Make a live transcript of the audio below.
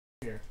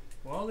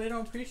they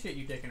don't appreciate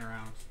you dicking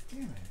around.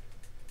 Damn it.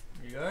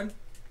 You good?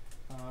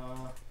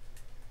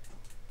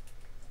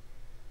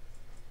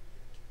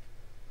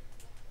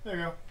 There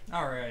you go.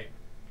 Alright.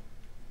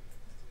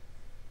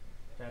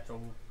 That's a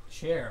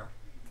chair.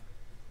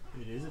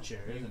 It is a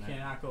chair, You isn't it?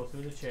 cannot go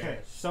through the chair. Okay,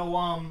 so,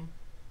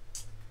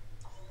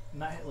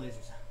 not hit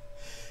lasers.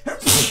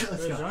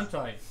 Let's go. Zone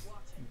tight.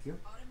 Thank you.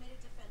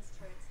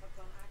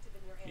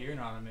 You're an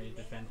automated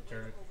defense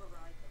turret.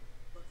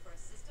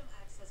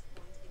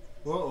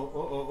 Whoa, whoa,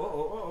 whoa, whoa,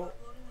 whoa, whoa.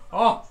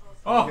 Oh!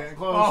 Oh! Getting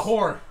close. Oh,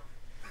 whore!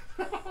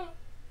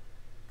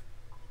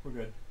 We're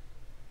good.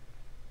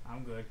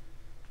 I'm good.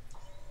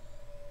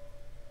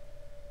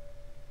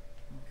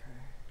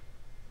 Okay.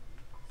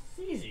 It's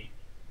easy.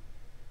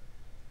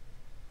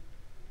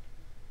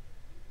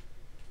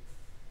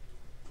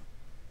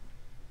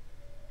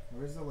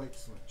 Where's the light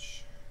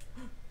switch?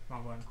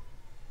 Wrong one.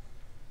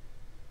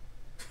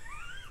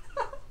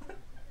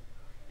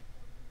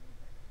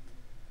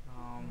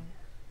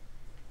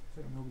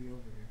 There's like nobody over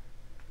here.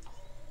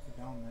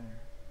 They're down there.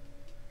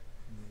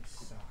 And they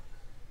suck.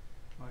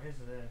 Oh, here's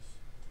this.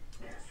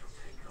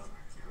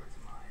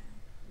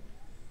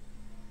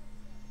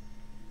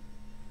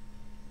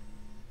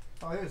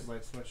 Oh, here's the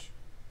light switch.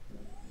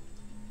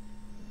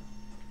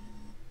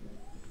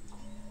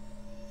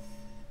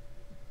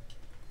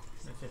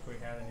 Let's see if we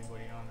had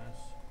anybody on this.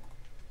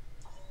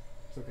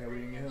 It's okay, we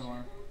didn't get hit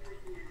on.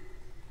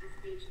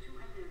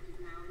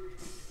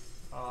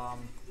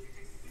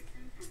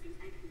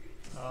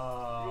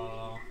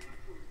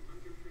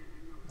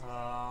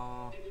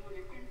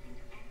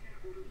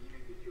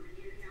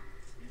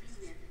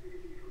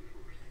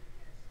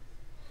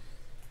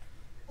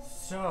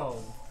 So,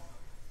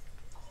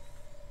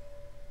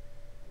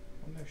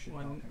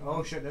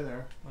 Oh shit, they're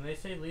there. when they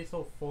say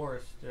lethal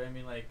force, do they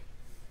mean like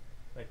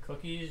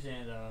cookies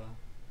and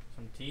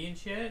some tea and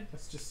shit?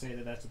 Let's just say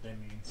that that's what they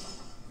mean.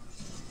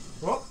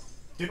 Well,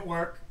 didn't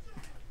work.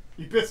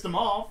 You pissed them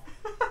off.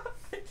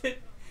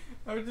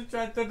 I was just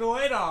trying to turn the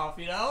light off,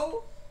 you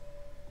know?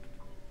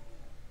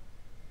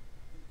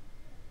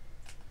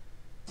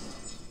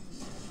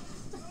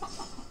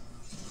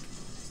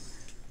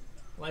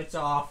 Lights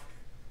off.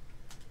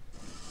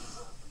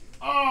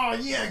 Oh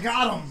yeah,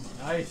 got him.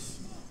 Nice.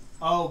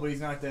 Oh, but he's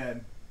not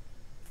dead.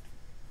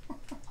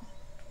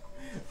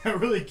 That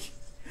really.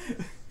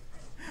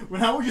 Well,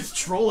 now we're just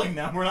trolling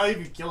them. We're not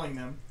even killing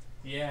them.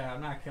 Yeah,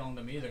 I'm not killing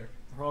them either.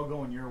 We're all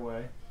going your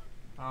way.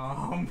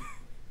 Oh,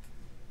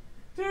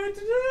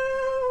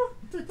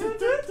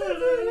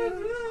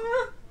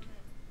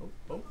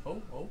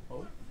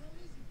 oh.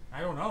 I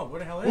don't know. What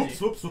the hell is Whoops,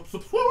 he? whoops, whoops,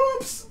 whoops,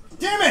 whoops!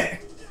 Damn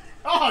it!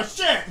 Oh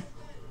shit!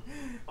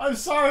 I'm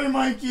sorry,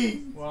 Mikey.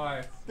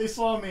 Why? They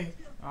saw me.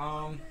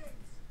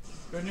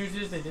 Good news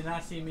is they did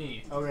not see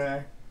me.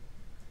 Okay.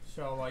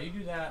 So while you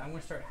do that, I'm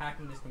gonna start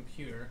hacking this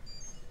computer.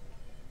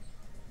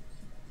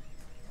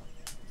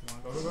 Come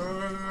on,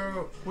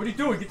 go. What are you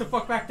doing? Get the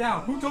fuck back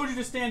down. Who told you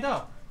to stand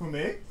up? Who,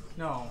 me?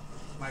 No,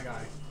 my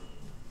guy.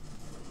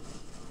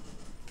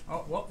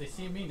 Oh, well, they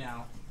see me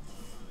now.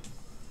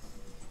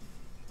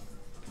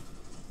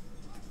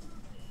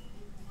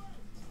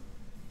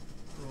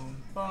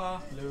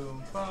 Loompa,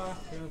 loompa,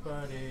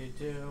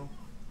 loompa-dee-doo.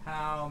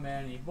 How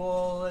many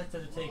bullets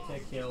does it take to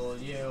kill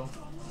you?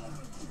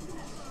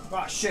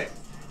 Oh shit.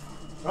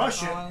 Oh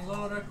shit.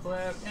 Unload a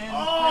clip and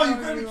Oh, you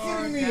gotta be are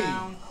kidding me.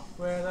 down.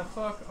 Where the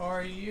fuck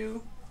are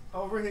you?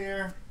 Over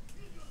here.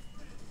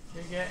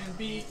 You're getting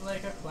beat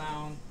like a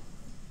clown.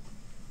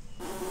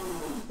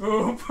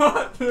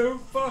 Oompa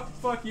loompa,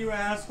 fuck you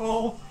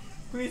asshole.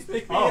 Please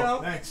pick me Oh,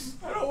 up. thanks.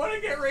 I don't want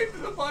to get raped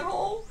in the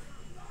butthole.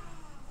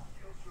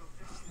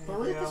 But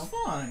rape is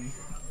fun.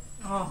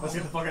 Oh. Let's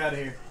get the fuck out of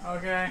here.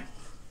 Okay.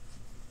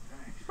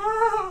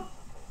 Ah.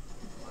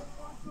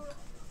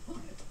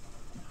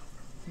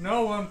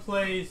 No one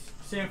plays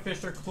Sam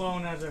Fisher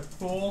clone as a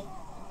fool.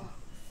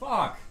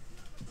 Fuck.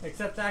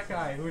 Except that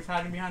guy who was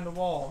hiding behind the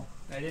wall.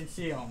 I didn't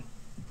see him.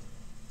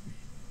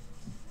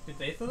 Did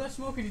they throw that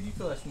smoke or did you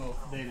throw that smoke?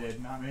 They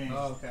did, not me.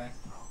 Oh, okay.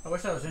 I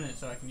wish I was in it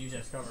so I can use it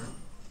as cover.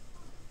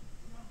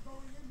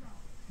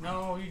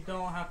 No, you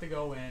don't have to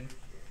go in.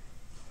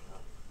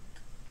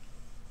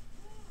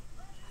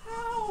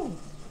 Ow!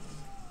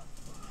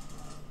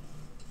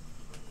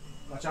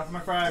 Watch out for my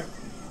frag.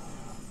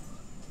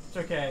 It's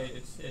okay.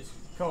 It's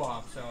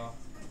co-op, so.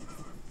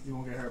 You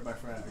won't get hurt by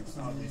frags.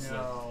 Obviously.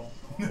 No.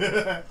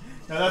 Now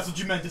that's what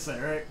you meant to say,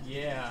 right?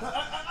 Yeah.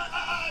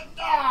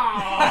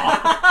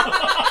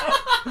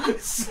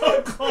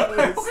 So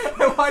close.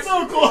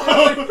 So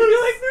close.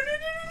 You're like,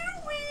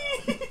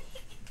 wee.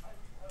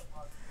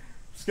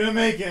 Just gonna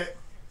make it.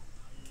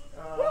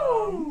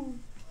 Woo.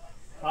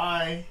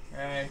 Hi.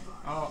 Hey.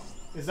 Oh.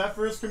 Is that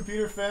first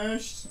computer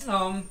finished?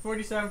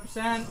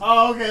 47%.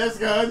 Oh, okay, that's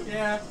good.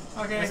 Yeah.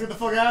 Okay. Let's get the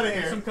fuck out of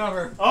Get here. some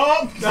cover.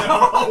 Oh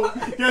no!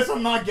 Guess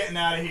I'm not getting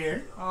out of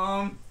here.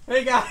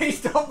 Hey guys,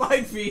 don't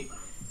mind me.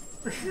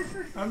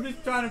 I'm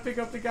just trying to pick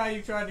up the guy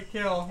you tried to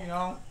kill, you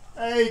know?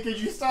 Hey, could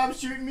you stop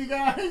shooting me,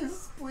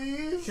 guys?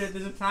 Please? Shit,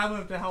 there's a time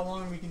limit to how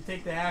long we can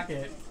take to hack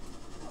it.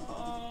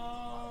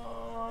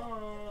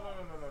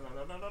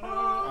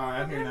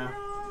 I'm here now.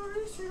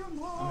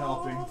 I'm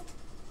helping.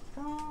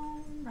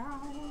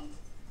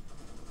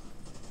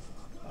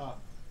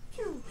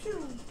 Pew,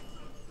 pew.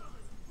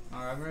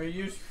 Alright, I'm gonna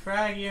use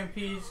frag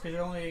EMPs because it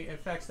only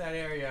affects that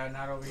area,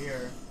 not over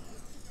here.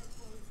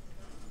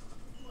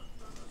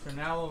 So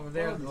now over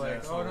there, they're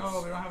like, oh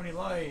no, we don't have any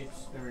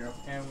lights. There we go.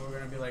 And we're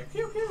gonna be like,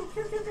 pew, pew,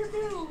 pew, pew, pew,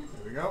 pew.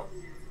 There we go.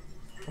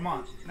 Come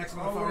on, next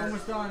one. Oh, we're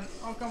almost done.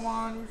 Oh, come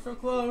on, we're so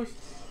close.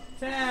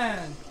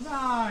 10,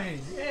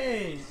 9,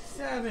 8,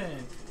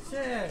 7,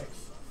 6,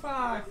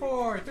 5,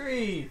 4,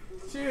 3,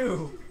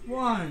 2,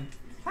 1.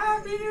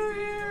 Happy New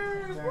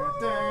Year!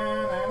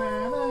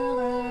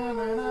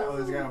 Oh,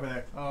 there's a guy over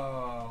there.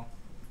 Oh.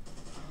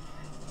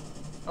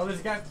 Oh,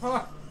 there's a guy.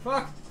 Fuck!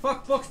 Fuck!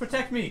 Fuck! Books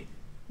protect me!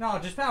 No,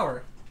 just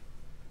power.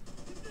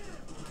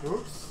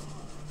 Oops.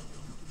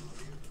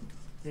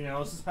 You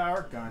know, this is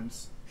power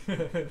guns.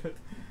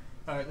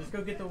 Alright, let's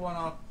go get the one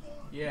off.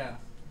 Yeah.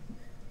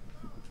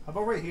 How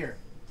about right here?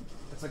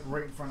 It's like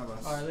right in front of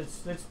us. Alright,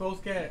 let's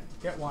both get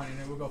one and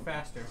then we'll go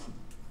faster.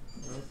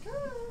 Okay.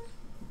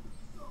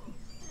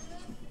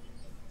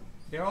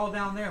 They're all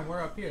down there and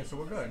we're up here, so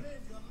we're good.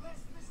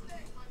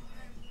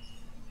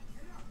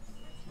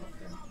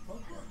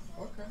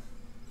 Okay.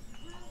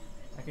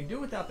 I can do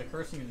without the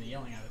cursing and the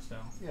yelling at us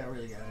though. Yeah,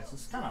 really, guys.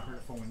 It's kind of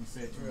hurtful when you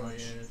say it too It really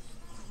much. is.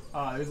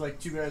 There's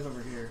like 2 guys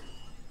over here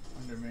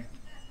under me.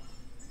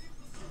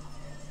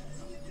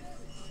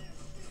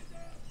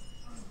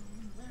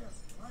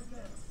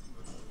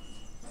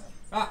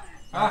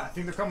 I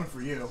think they're coming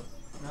for you.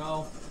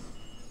 No.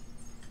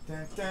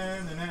 Dun,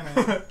 dun, na, na,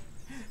 na.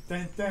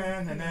 Dun,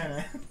 dun, na, na,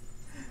 na.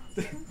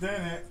 Dun,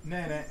 dun,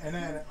 na, na,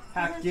 na, na.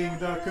 Hacking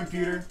the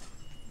computer.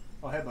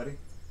 Oh, hey, buddy.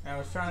 I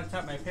was trying to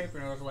type my paper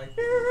and I was like.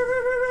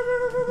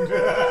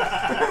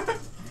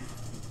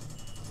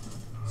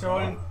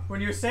 So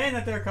when you're saying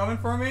that they're coming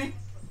for me.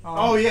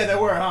 Oh yeah, they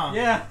were, huh?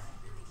 Yeah.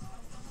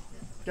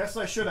 Guess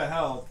I should have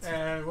helped.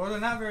 And well, they're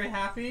not very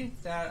happy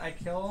that I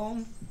kill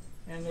them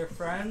and their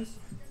friends.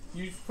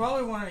 You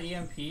probably want an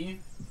EMP.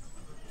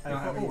 I don't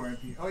have any more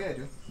MP. Oh yeah, I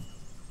do.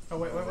 Oh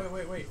wait!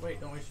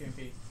 Don't waste your EMP.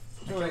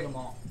 I killed them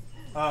all.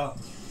 Oh.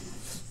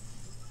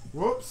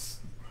 Whoops.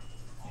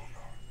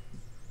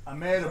 I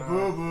made a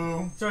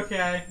boo-boo. It's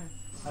okay.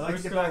 I like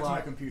to get back to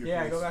my computer.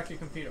 Yeah, please. go back to your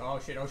computer. Oh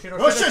shit! Oh shit!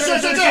 Oh shit!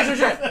 Shit!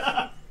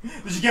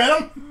 Did you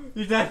get him?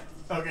 He's dead.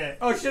 Okay.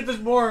 Oh shit! There's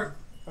more.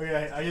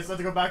 Okay, I just have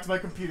to go back to my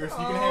computer so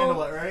you can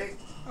handle it, right?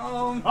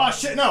 Oh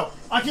shit! No,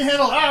 I can't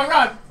handle it. Oh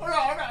god! Oh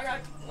god! Oh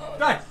god! Oh god!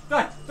 Die!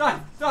 Die! Die!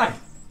 Die!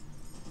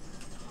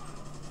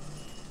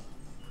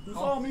 You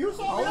saw me! You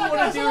saw me! All you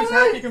want to do is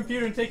hack your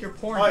computer and take your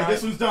porn. Alright,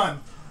 this one's done.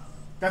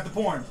 Got the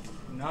porn.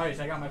 Nice,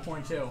 I got my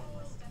porn too.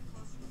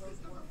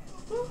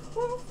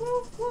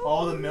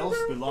 All the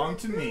milfs belong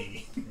to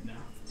me. No.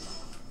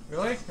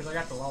 Really? Because I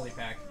got the lolly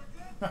pack.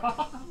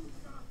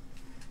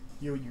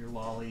 You and your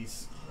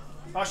lollies.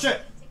 Oh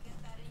shit!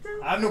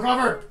 I have no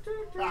cover!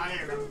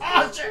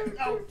 Oh shit!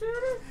 No.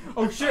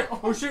 Oh shit!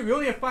 Oh shit! We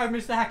only have 5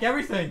 minutes to hack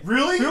everything.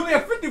 Really? We only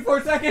have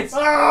 54 seconds. Oh,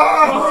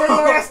 where are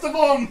the rest of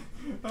them?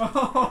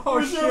 Oh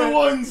Where's shit! the other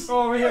ones?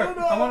 Oh, over here. I don't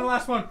know. I want the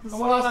last one. This I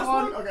is want the last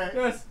one. Okay.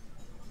 Yes.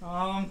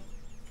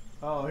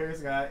 Oh,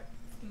 here's a guy.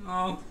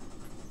 Oh.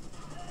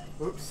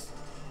 Oops.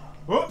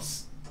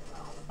 Whoops.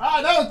 Ah,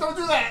 no! Don't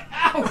do that!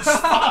 Ouch!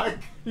 Fuck!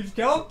 Did you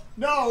kill him?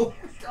 No!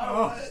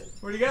 Oh.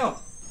 Where'd he go?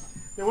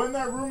 They went in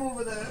that room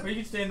over there. Well, you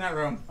can stay in that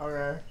room.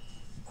 Okay.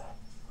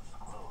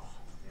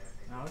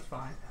 No, it's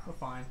fine. We're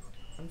fine.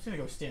 I'm just gonna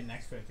go stand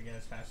next to it to get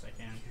as fast as I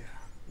can.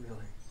 Yeah,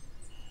 really.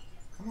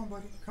 Come on,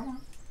 buddy. Come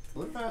on. A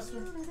little faster.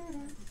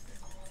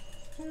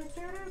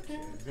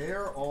 Okay,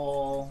 they're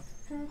all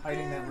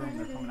hiding in that room.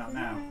 They're coming out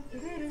now.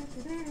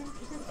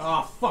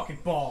 Oh, fucking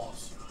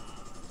balls.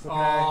 Okay.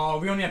 Oh,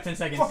 we only have 10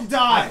 seconds. Fucking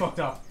die! I fucked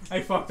up.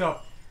 I fucked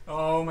up.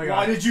 Oh my god.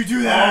 Why did you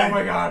do that? Oh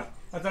my god.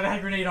 I thought I had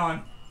a grenade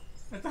on.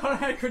 I thought I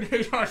had a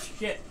grenade on.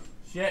 Shit.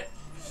 Shit.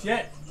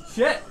 Shit.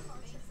 Shit.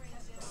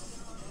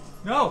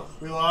 No.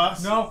 We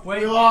lost. No,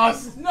 wait. We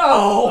lost.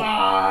 No.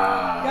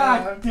 Ah,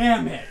 God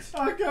damn it.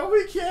 How come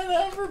we can't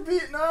ever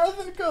beat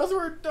nothing because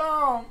we're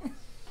dumb?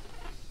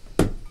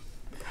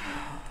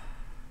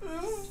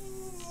 This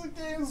is the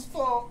game's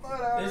fault.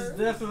 Whatever. It's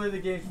definitely the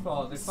game's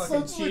fault. They're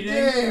fucking Such cheating. the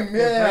game,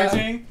 They're yeah.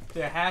 bridging.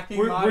 They're hacking.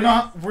 We're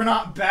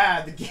not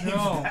bad. The game's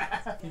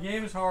bad. The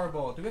game is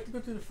horrible. Do we have to go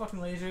through the fucking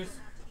lasers?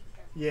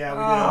 Yeah, we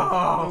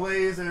do.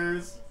 The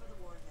lasers.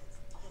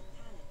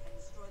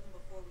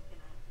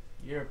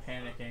 You're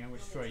panicking. I'm gonna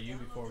destroy you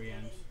before we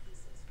end.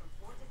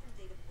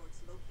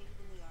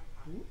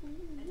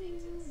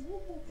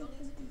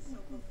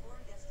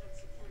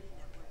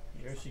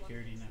 Your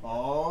security network.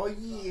 Oh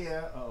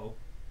yeah. Uh-oh.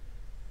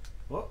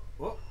 Whoop,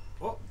 whoop,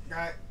 whoop,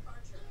 guy.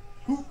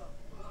 Whoop.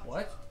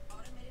 What?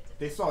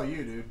 They saw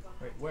you, dude.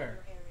 Wait, where?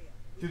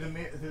 Through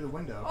the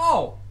window.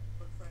 Oh!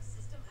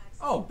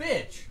 Oh,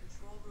 bitch!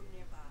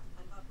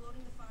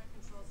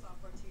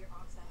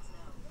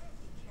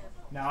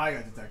 Now I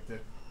got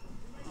detected.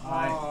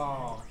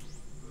 Oh.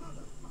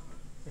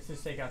 Let's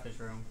just take out this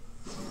room.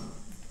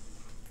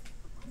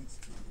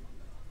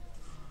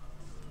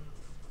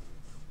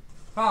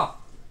 Ha!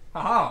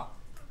 Ha ha!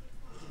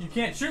 You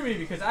can't shoot me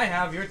because I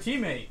have your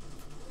teammate.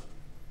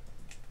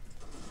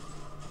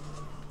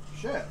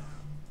 Shit.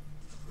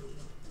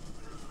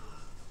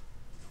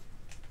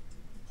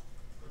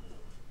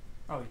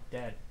 Oh, he's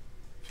dead.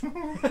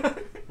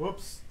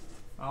 Whoops.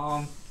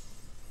 I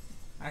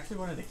actually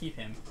wanted to keep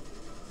him.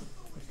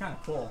 It's kind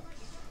of cool.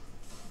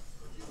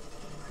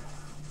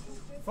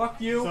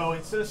 Fuck you. So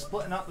instead of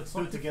splitting up, let's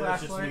do it together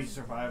just so we flashlights.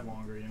 survive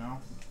longer, you know?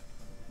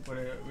 But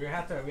we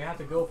have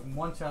to go from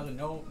one to the other.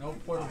 No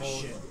portables,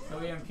 Oh, shit. no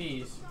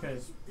EMPs,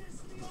 because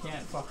you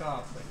can't fuck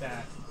up like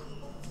that.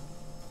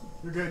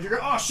 You're good, you're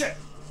good. Oh shit!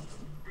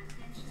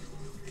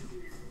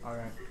 All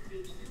right.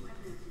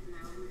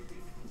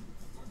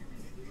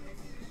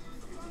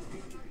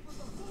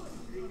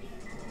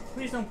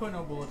 Please don't put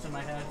no bullets in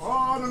my head.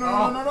 Oh no no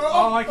Oh, no no no!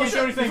 oh, I can't shit.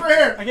 do anything. He's right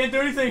here. I can't do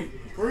anything.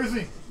 Where is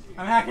he?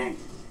 I'm hacking.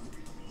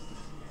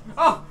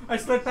 Oh, I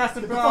slid past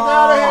the. Get the fuck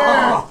out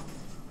of here!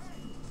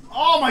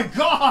 Oh my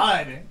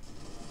god!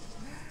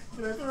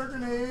 Did I throw a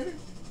grenade?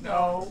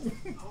 No.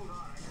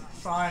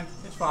 It's fine.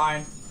 It's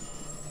fine.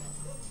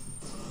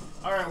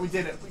 Alright, we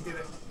did it. We did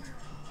it.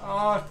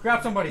 Oh,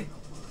 grab somebody.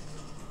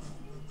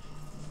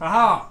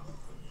 Haha.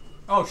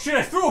 Oh shit!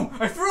 I threw him.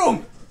 I threw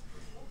him.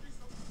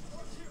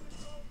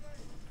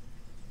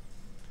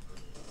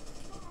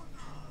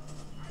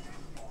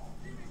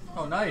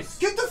 Oh, nice.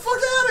 Get the fuck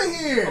out of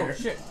here! Oh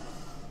shit.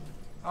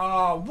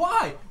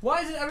 Why?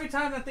 Why is it every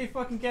time that they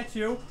fucking get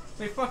you,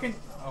 they fucking...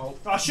 Oh.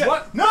 Oh shit!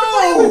 What?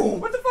 No!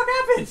 What the fuck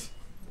happened?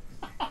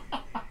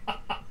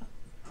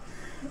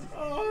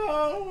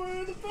 Oh,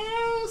 we're the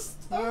best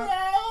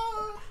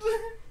around!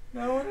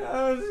 No one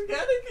else is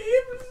gonna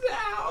keep us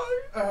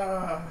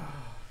down.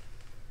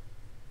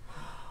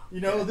 You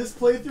know, this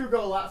playthrough would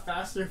go a lot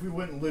faster if we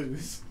wouldn't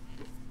lose.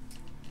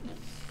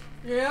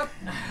 Yep.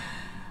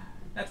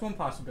 That's one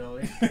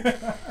possibility.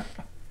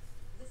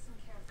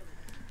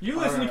 You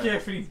listen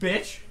carefully,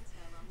 bitch.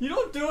 You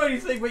don't do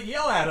anything but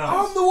yell at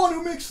us. I'm the one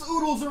who makes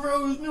noodles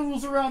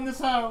around this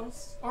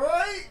house.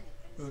 Alright?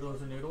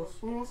 Oodles and noodles?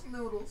 Oodles and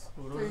noodles.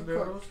 Oodles and Dane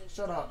Cook. noodles?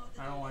 Shut up.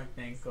 I don't like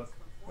Dane Cook.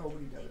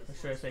 Nobody does. Or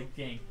should I say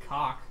Dane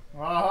Cock?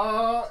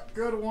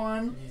 Good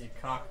one. He's a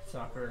cock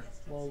sucker.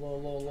 Lol,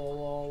 lol, lol, lol,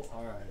 lol.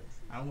 Alright.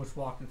 I almost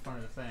walked in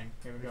front of the thing.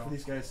 Here we go. For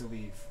these guys to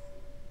leave.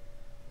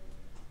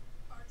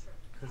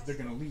 Because they're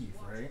gonna leave,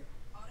 right?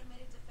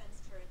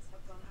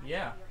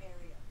 Yeah.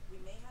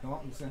 You know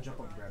what? I'm just gonna jump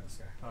up and grab this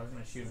guy. I was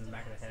gonna shoot him in the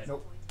back of the head.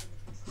 Nope.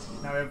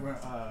 Now we have thingy.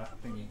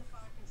 Now we Now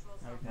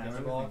can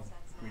everything. digivolve.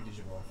 We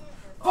digivolve.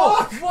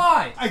 Fuck!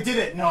 Why? I did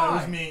it! No, Why? it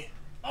was me.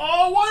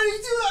 Oh, why did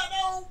you do that?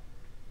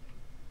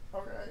 No!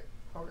 Okay,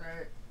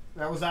 okay.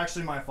 That was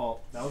actually my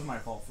fault. That was my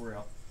fault, for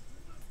real.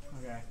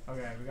 Okay,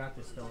 okay, we got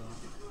this still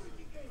though.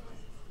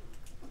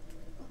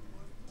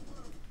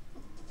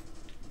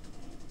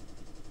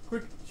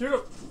 Quick, shoot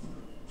him!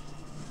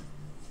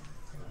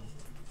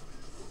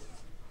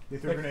 They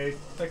threw a grenade.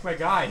 Like my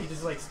guy, he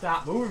just like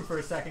stopped moving for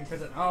a second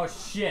because of, oh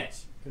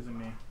shit! Because of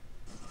me.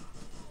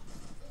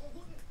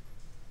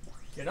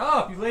 Get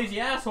up, you lazy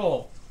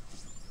asshole!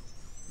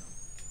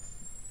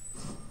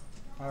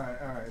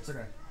 Alright, it's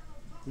okay.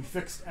 We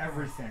fixed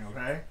everything,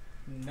 okay?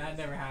 That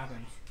never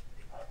happens.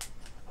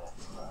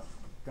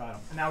 Got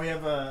him. And now we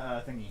have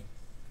a thingy.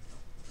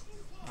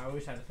 I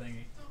always had a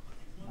thingy.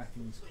 My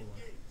thingy's cooler.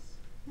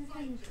 My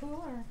thingy's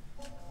cooler.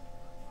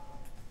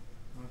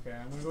 Okay,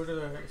 I'm gonna go to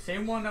the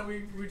same one that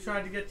we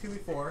tried to get to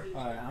before.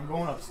 Alright, I'm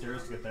going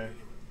upstairs to get there.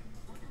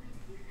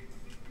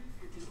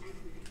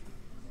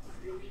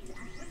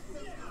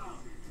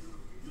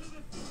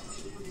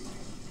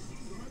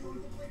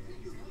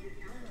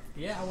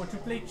 Yeah, I want to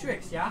play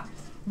tricks, yeah?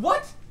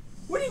 What?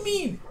 What do you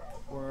mean?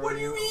 What do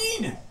you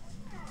mean?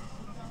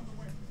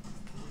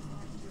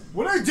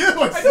 What did I do?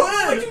 I don't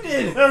know what you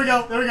did! There we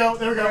go, there we go,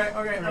 there we go.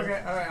 Okay,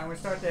 alright, I'm gonna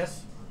start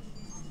this.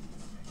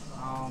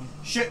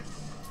 Shit.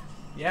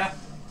 Yeah,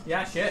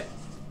 shit.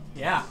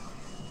 Yeah.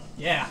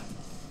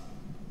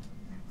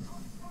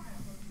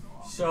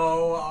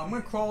 So, I'm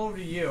gonna crawl over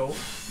to you.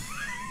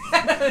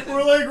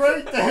 We're like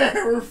right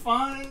there, we're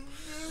fine.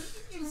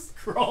 Just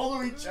crawl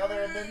to each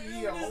other and then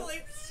heal.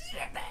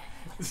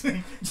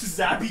 Just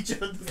zap each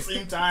other at the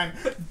same time.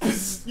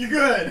 You're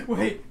good.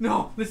 Wait,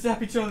 no, let's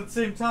zap each other at the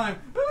same time.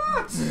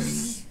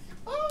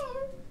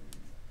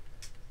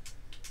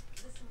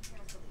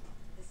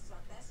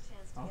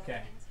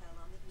 Okay.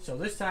 So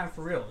this time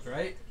for reals,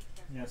 right?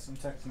 Yes, I'm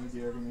texting you,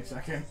 dear. Give me a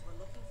second.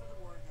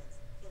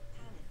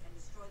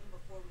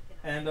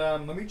 And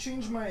let me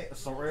change my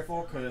assault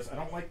rifle because I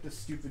don't like the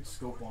stupid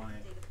scope on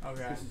it.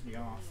 Okay. It pisses me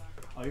off.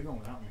 Oh, you're going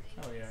without me.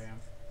 Oh yeah, I am.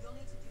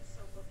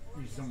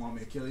 You just don't want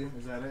me to kill you?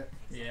 Is that it?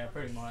 Yeah,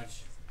 pretty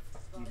much.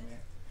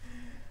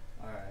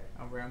 Alright.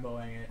 I'm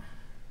Ramboing it.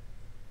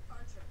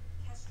 Archer,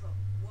 Kestrel,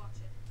 watch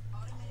it.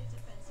 Automated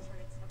defense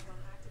turrets have gone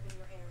active in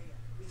your area.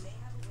 We may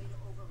have a way to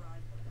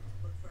override them.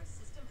 Look for a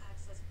system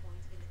access point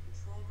in the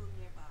control room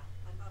nearby.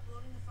 I'm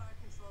uploading the fire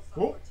control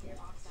software to your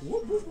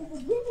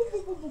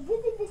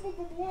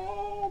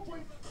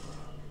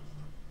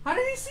How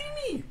did he see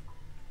me?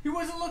 He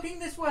wasn't looking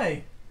this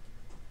way.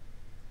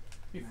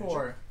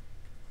 before.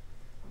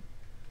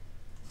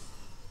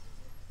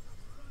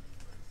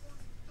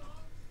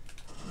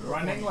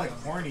 Running like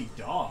horny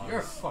dogs. You're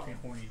a fucking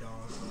horny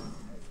dog.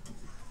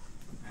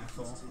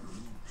 Asshole.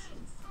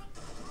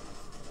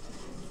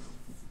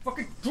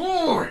 Fucking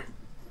do it!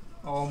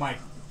 Oh my.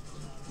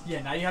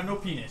 Yeah, now you have no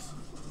penis.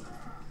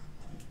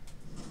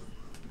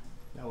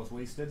 That was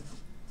wasted.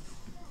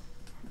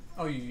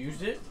 Oh, you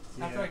used it?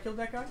 After Yeah. I killed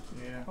that guy?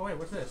 Yeah. Oh wait,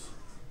 what's this?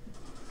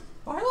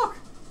 Oh hey, look!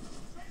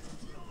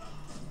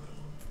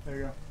 There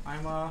you go.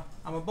 I'm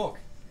a book.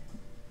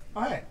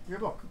 Oh hey, your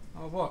book.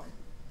 I'm a book.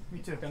 Me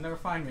too. They'll never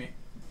find me.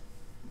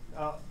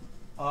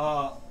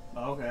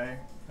 Okay.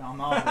 I'm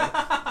not a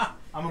book.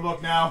 I'm a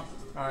book now.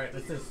 Alright,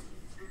 let's just...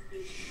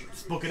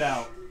 Just book it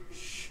out.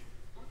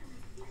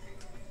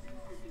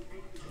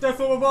 Death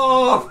from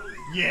above!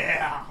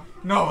 Yeah!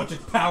 No, it's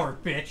just power,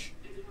 bitch.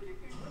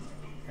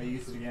 I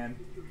used it again.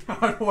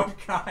 On one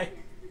guy.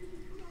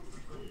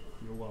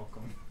 You're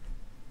welcome.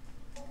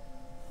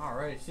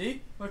 Alright,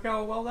 see? Look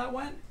how well that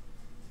went?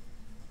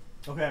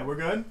 Okay, we're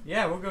good?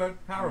 Yeah, we're good.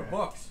 Power Okay.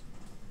 books.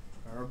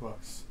 Our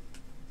books.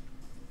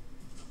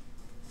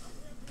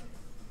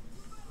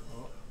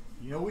 Oh,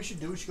 you know what we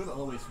should do? We should go to the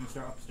elevator and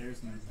start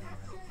upstairs and then.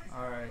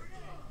 Alright.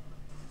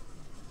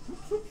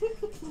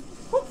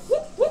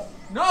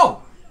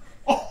 No!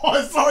 Oh,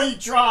 I saw you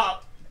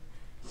drop!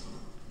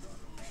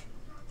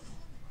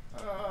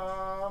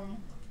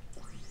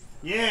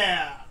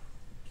 Yeah!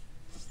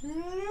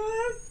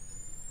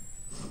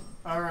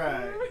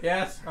 Alright.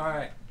 Yes,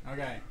 alright.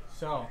 Okay,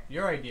 so,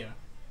 your idea.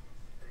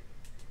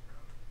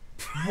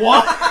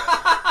 What? What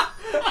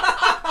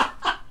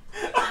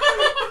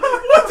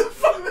the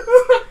fuck?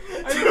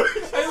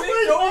 I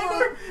leaped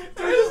over!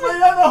 Did we just lay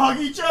down to hug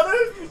each other?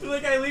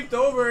 Like, I leaped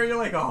over and you're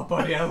like, oh,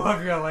 buddy, I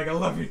love you. I'm like, I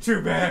love you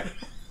too, man.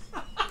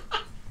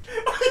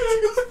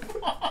 I just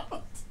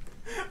flopped.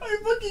 I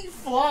fucking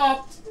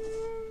flopped.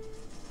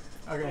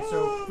 Okay,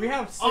 so we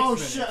have 6 Oh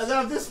minutes. shit, I don't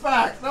have this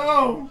back.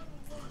 No!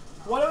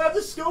 Why do I have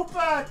the scope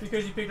back?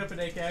 Because you picked up an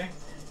AK.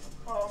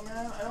 Oh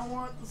man, I don't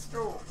want the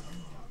scope.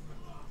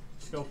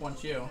 Scope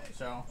wants you,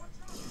 so.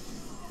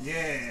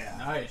 Yeah.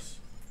 Nice.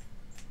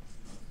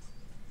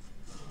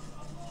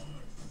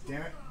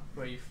 Damn it.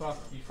 But you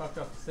fucked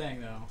up the thing,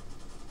 though.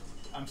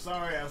 I'm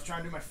sorry, I was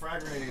trying to do my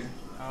frag grenade.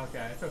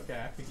 Okay, it's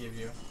okay. I forgive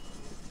you.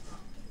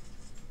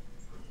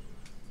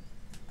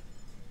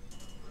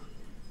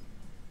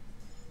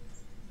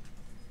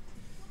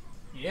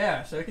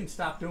 Yeah, so it can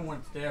stop doing what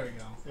it's. There we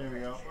go. There we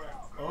go.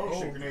 Oh,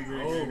 shit, grenade,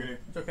 grenade, grenade.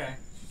 It's okay.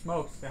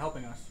 Smokes, they're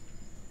helping us.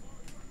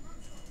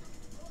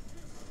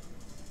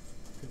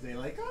 Did they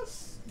like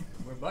us?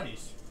 We're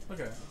buddies. Look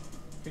at it.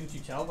 Couldn't you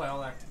tell by all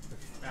that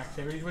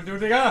activities we're doing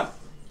together?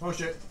 Oh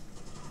shit.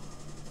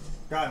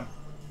 Got him.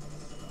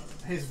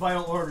 His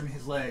vital organ,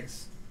 his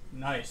legs.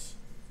 Nice.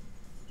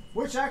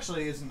 Which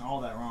actually isn't all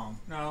that wrong.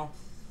 No.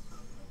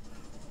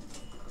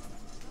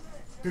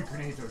 Good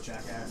grenade throw,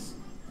 jackass.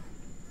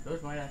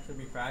 Those might actually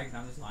be frags, and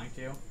I'm just lying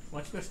to you.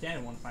 Why don't you go stand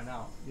in one and find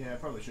out? Yeah, I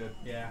probably should.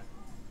 Yeah.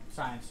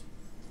 Science.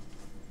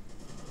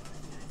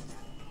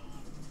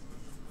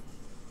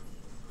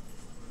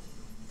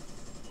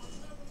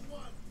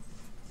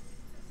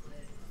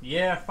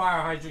 Yeah,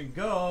 fire hydrant,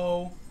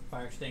 go!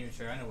 Fire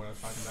extinguisher, I know what I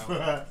was talking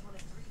about.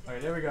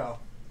 Alright, there we go.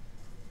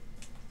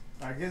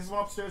 Alright, get this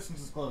one upstairs since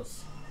it's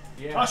close.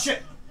 Yeah. Oh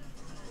shit!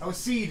 I was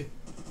seed!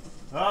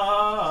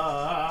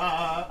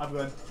 I'm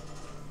good.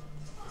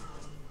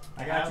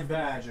 I got you the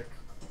back. magic.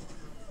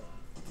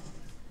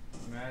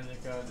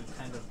 Magic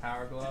Nintendo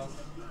Power Glove.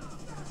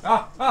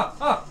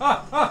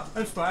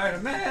 I'm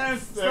Spider-Man!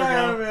 There we go.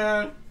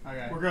 Spider-Man!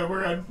 Okay. We're good,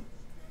 we're good.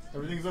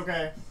 Everything's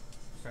okay.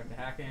 Start the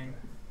hacking.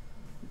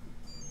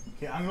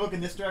 Okay, I'm gonna look in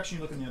this direction,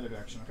 you look in the other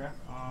direction, okay?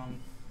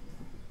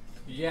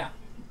 Yeah.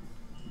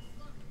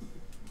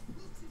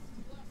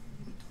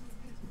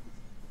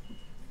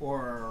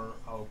 Or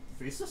I'll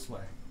face this way.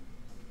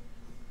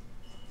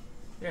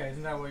 Yeah,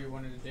 isn't that what you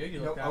wanted to do? You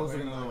Nope, looked I that was way,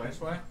 looking you another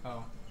looked way. this way?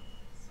 Oh.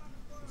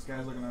 This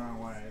guy's looking the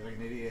wrong way, like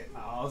an idiot.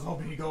 I was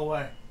hoping he'd go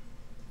away.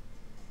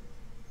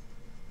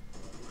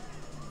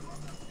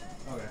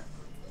 Okay.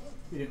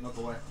 He didn't look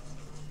away.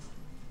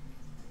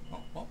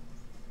 Oh.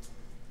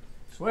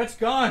 Switch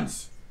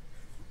guns!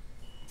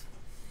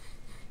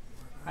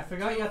 I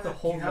forgot you have to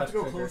hold You have to go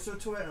left trigger. closer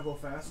to it and go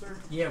faster?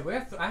 Yeah,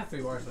 I have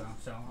 3 wars though,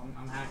 so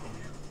I'm hacking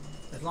it.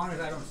 As long as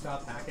I don't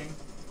stop hacking,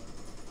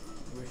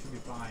 we should be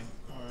fine.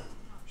 Alright.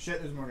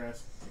 Shit, there's more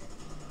guys.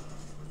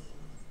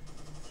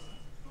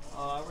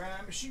 I ran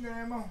out of machine gun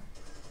ammo.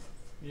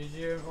 Use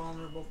your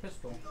vulnerable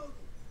pistol.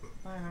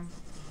 I am.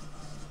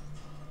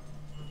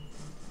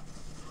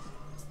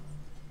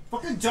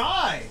 Fucking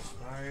die!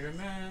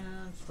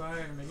 Spider-Man,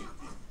 Spider-Man.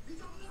 You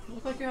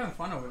look like you're having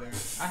fun over there.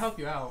 I help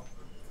you out.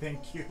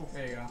 Thank you.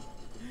 There you go.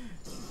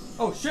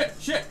 Oh shit!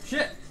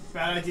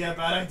 Bad idea,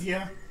 bad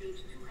idea.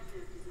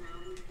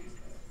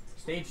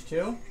 Stage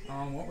 2?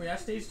 What we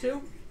at stage 2? I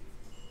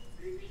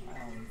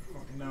don't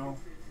fucking know.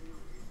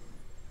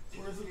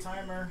 Where's the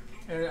timer?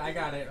 I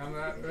got it. I'm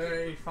at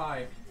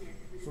 85.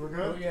 So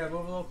we're Oh, good? yeah,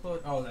 move a little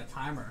closer. Oh, that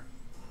timer.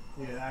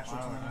 Yeah, the actual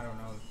I tornado. don't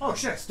know. Oh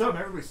shit, I stood up.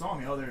 Everybody saw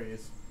me. Oh, there he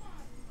is.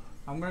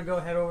 I'm gonna go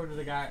head over to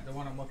the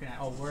one I'm looking at.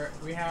 Oh,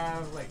 we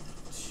have like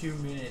 2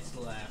 minutes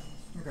left.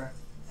 Okay.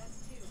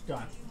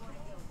 Done.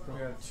 So we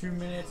have 2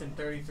 minutes and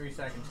 33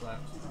 seconds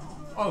left.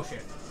 Oh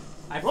shit!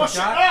 I Oh, forgot.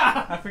 shit.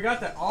 Ah! I forgot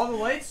that all the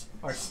lights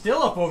are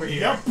still up over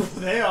here. Yep,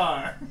 they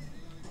are.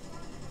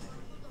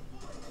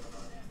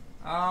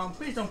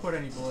 Please don't put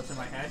any bullets in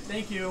my head.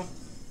 Thank you.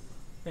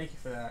 Thank you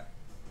for that.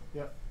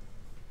 Yep.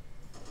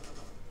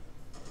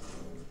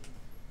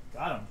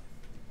 Got him.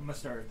 I'm gonna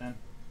start it then.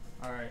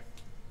 All right.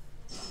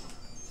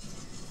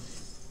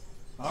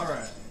 All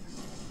right.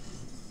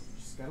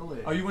 Just gotta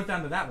live. Oh, you went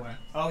down to that one.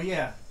 Oh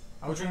yeah.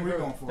 Which one were you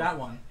going for? That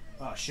one.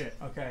 Oh shit.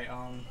 Okay.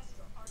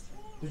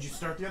 Did you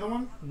start the other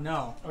one?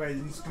 No. Okay,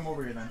 then just come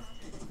over here then.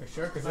 For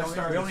sure, because Let's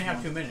start we only this have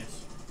one. 2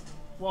 minutes.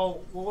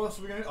 Well, what else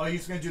are we gonna do? Oh, you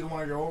just gonna do the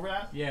one you're over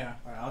at? Yeah.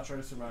 All right, I'll try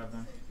to survive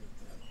then.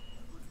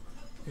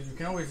 Because we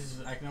can always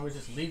I can always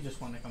just leave this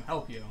one to come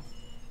help you.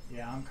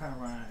 Yeah, I'm kind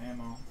of running out of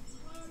ammo.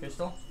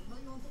 Pistol?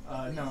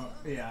 No,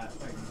 yeah,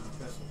 like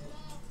this one.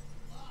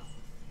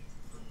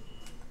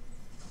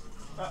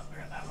 Oh, I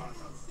got that one.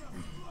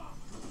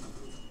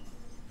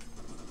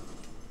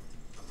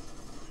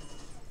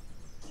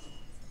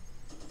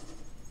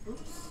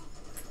 Oops.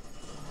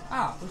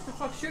 Ah, who's the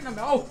fuck shooting at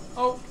me? Oh,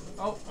 oh,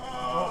 oh.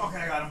 Oh,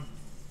 okay, I got him.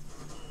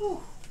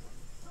 Whew.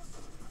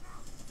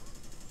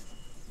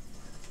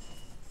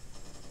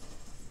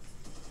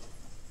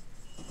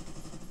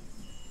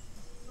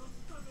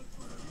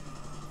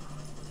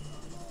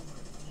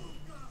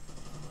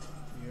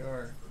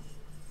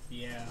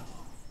 Yeah.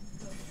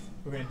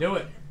 We're gonna do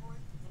it.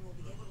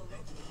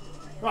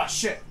 Oh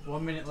shit.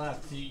 1 minute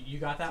left. You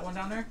got that one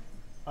down there?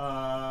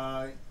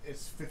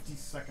 It's 50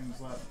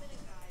 seconds left.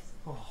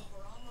 Oh. Okay.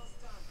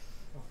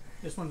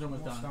 This one's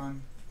almost done.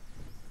 done.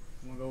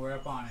 We'll go right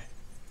up on it.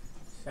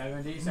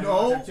 70, 71,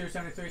 No. 72,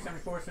 73,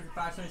 74,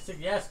 75, 76.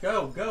 Yes,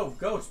 go, go,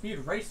 go. Speed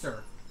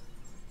racer.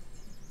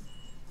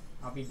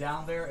 I'll be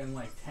down there in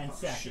like 10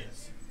 seconds.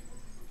 Shit.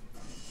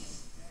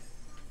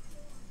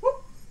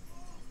 Whoop.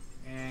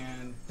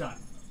 And done.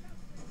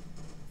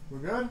 We're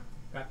good?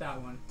 Got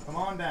that one. Come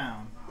on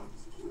down.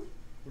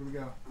 Where do we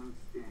go?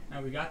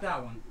 Now we got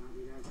that one.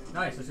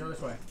 Nice, let's go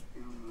this way.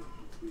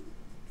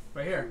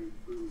 Right here.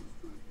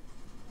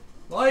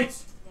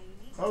 Lights!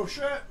 Oh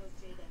shit!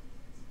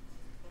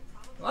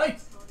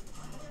 Lights!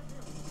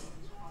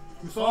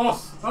 Who saw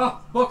us?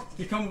 Oh, book!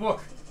 Become a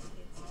book.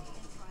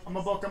 I'm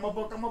a book, I'm a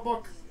book, I'm a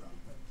book.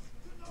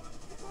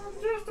 I'm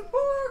just a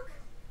book.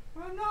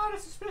 I'm not a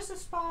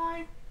suspicious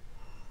spy.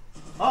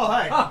 Oh,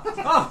 hey! Ah,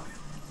 ah.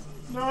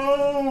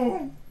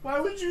 No! Why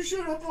would you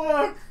shoot a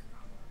book?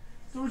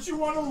 Don't you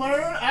want to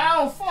learn?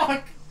 Ow,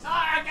 fuck!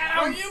 Ah, I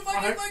got him! Fuck you,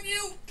 fuck you,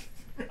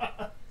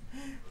 fuck you!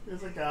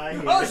 There's a guy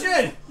here. Oh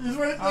shit! He's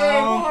right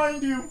there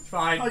behind you.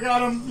 Fine. I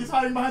got him. He's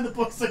hiding behind the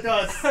books like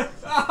us.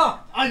 Oh,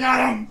 I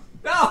got him!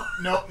 no!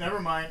 Nope, never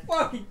mind.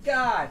 Fucking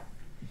God!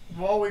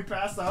 Well, we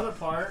passed the other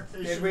part. It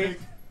Did should we? be-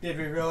 Did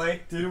we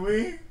really? Did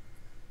we?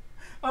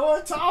 I'm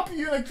on top of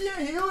you and I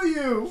can't heal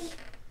you.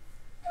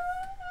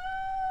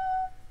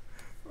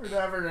 We're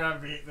never gonna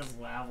beat this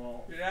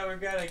level. You're never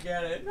gonna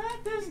get it.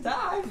 Not this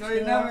time. No, you're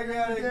Yeah, never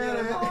gonna get get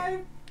it. it. Bye.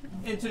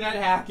 Internet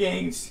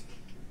hackings.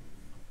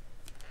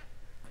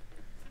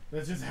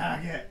 Let's just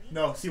hack it.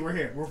 No, see, we're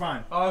here. We're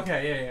fine. Oh,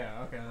 okay,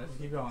 yeah. Okay, let's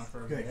keep going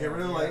for a Okay, bit. get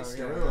rid of the lights, Yeah,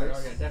 get rid of the lights.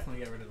 Okay,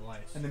 definitely get rid of the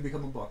lights. And then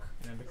become a book.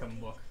 And then become a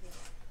book.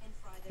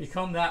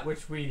 Become that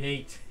which we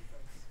hate.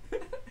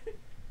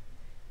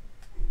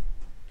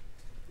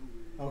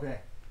 Okay.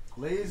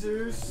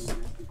 Lasers.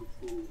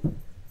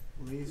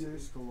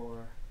 Lasers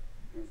galore.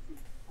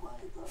 I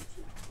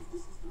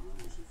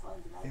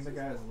think the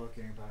guy is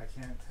looking, but I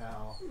can't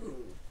tell.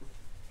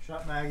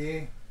 Shut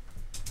Maggie.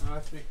 No,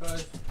 it's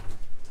because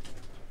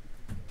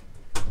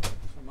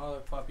some other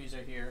puppies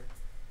are here.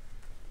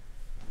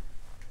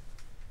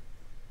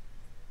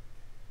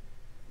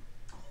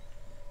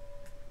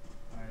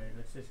 Alright,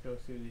 let's just go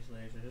through these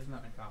lasers. There's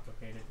nothing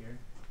complicated here.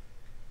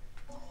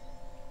 I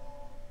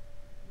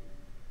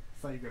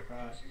thought you got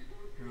caught.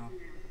 No.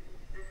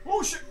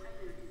 Oh shit!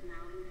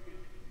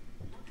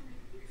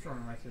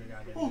 Throwing right through the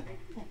goddamn Oh, middle.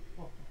 oh,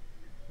 oh.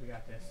 We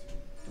got this.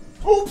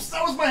 Oops!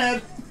 That was my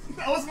head!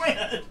 That was my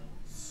head!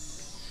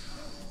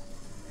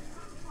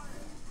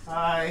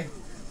 Hi.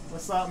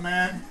 What's up,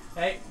 man?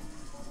 Hey!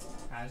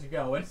 How's it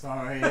going?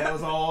 Sorry, that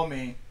was all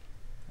me.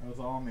 That was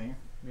all me.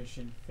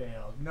 Mission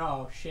failed.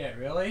 No shit,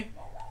 really?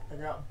 I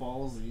got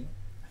ballsy.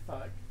 I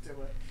thought I could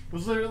do it. It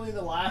was literally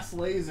the last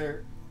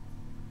laser.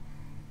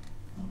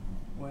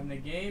 When the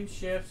game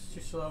shifts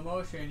to slow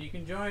motion, you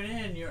can join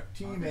in your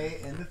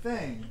Teammate in the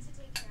thing.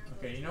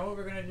 Okay, you know what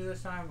we're gonna do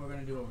this time? We're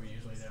gonna do what we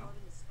usually do.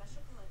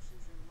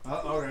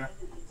 Oh, okay.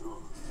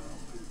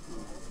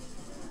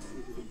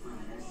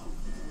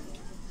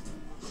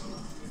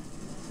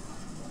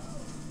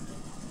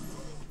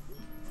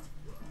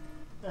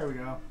 There we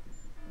go.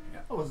 Yeah.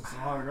 That wasn't so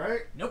hard,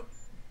 right? Nope.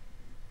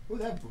 Ooh,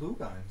 they have blue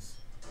guns.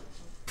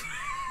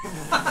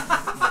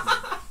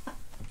 I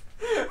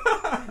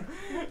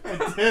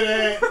did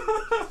it!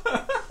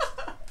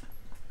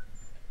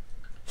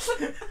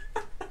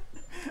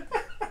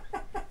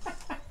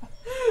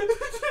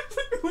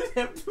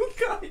 at that blue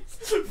guy.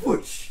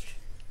 Whoosh.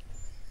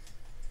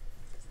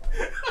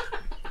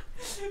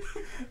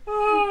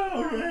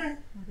 Oh, okay.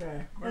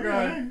 Okay, we're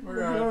Okay, good. We're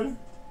good.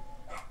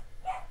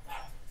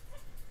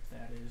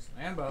 That is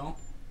Lambo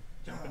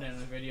jumping in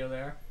the video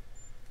there.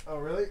 Oh,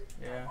 really?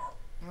 Yeah.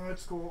 Oh,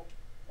 it's cool.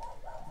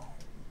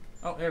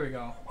 Oh, there we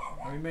go.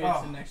 We made it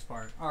to the next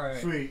part. All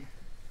right. Sweet.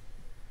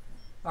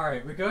 All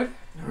right, we good?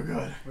 We're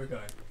good. We're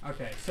good.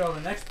 Okay, so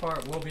the next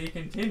part will be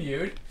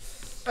continued.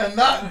 And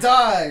not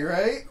die,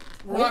 right?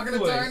 We're not gonna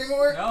Hopefully. die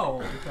anymore?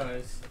 No,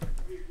 because...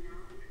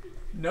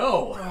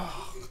 No!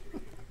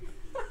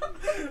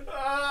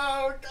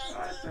 Oh,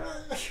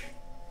 God.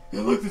 Hey,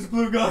 look, this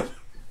blue gun!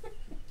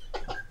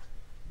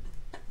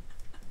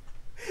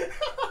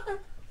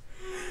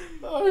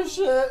 Oh,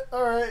 shit.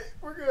 Alright.